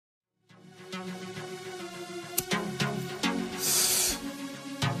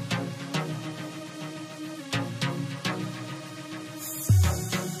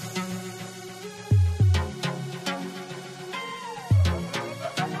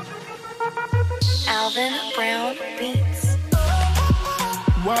Alvin Brown Beats.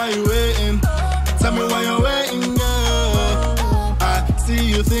 Why you waiting? Tell me why you're waiting, girl. I see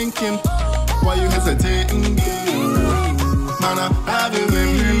you thinking, why you hesitating, girl? Man, I have you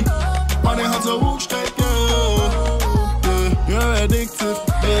waiting. Funny how to walk straight, girl. Yeah, you're addictive,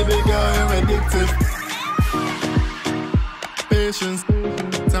 baby girl, you're addictive. Patience.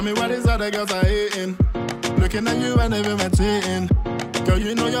 Tell me why these other girls are hating. Looking at you and even meditating. Girl,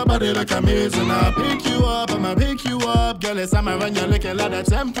 you know your body look amazing. I'll pick you up, I'ma pick you up. Girl, it's summer when you're looking like the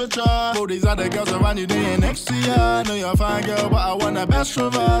temperature. All these other girls around you, they ain't next to you. I know you're fine, girl, but I want the best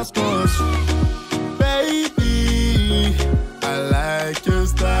of us. Cause, baby, I like your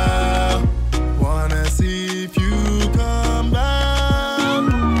style. Wanna see if you come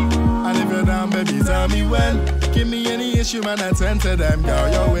down. And if you're down, baby, tell me when. Give me any issue, man, I tend to them.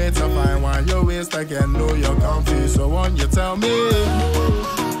 Girl, your way to find one, your waist again, know you're comfy. So won't you tell me,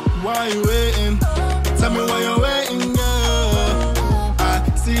 why you waiting? Tell me why you're waiting, girl. I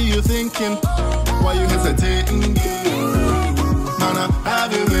see you thinking, why you hesitating, girl? Man, I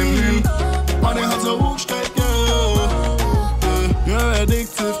have you waiting. Funny how to walk straight, girl. Yeah, you're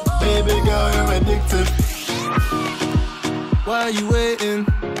addictive, baby girl, you're addictive. Why you waiting?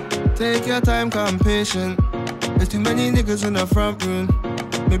 Take your time, come patient. There's too many niggas in the front room.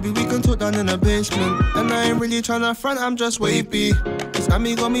 Maybe we can talk down in the basement. And I ain't really tryna front, I'm just wavy. This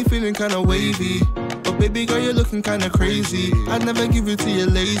Amy got me feeling kinda wavy. But baby girl, you're looking kinda crazy. I'd never give it to you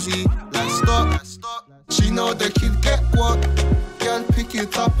lazy. Like stop. She know the kid get what? Girl, pick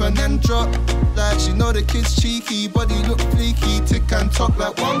it up and then drop. Like she know the kid's cheeky. Body look fleeky. Tick and talk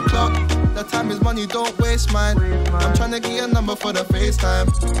like 1 clock. The time is money, don't waste mine. I'm tryna get your number for the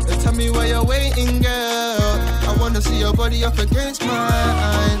FaceTime. Tell me why you're waiting, girl. I wanna see your body up against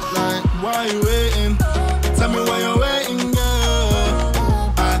mine. Like, why you waiting? Tell me why you're waiting,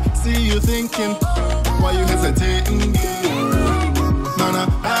 girl. I see you thinking, why you hesitating, girl? Man, I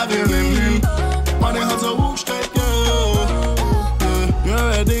have you waiting. Funny how to walk straight, girl. Yeah,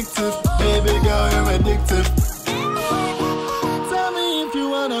 you're addictive, baby girl, you're addictive. Tell me if you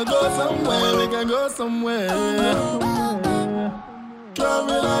wanna go somewhere, we can go somewhere. Girl,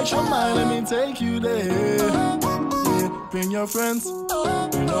 relax your mind, let me take you there. Yeah, bring your friends.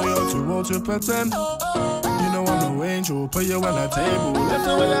 You know you're too old to pretend. You know I'm no angel, put you on the table. That's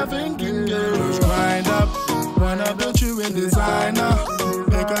the way you're thinking, girl. Just wind up, wanna put you in designer.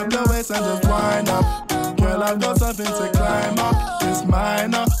 Pick up the waist and just wind up. Girl, I've got something to climb up. It's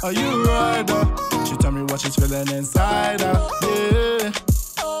minor, are you rider? She tell me what she's feeling inside her, yeah.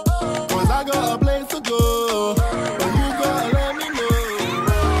 Cause I got a place to go, but you gotta let me know.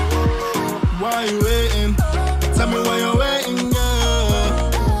 Why you waiting? Tell me why you're waiting,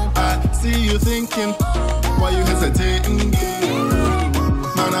 girl. I see you thinking, why you hesitating, girl?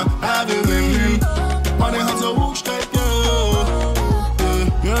 Man, I have you waiting. Funny how to walk straight, girl. Yeah,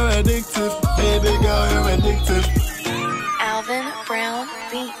 you're addictive, baby girl, you're addictive. Alvin Brown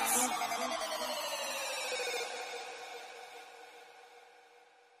Beats.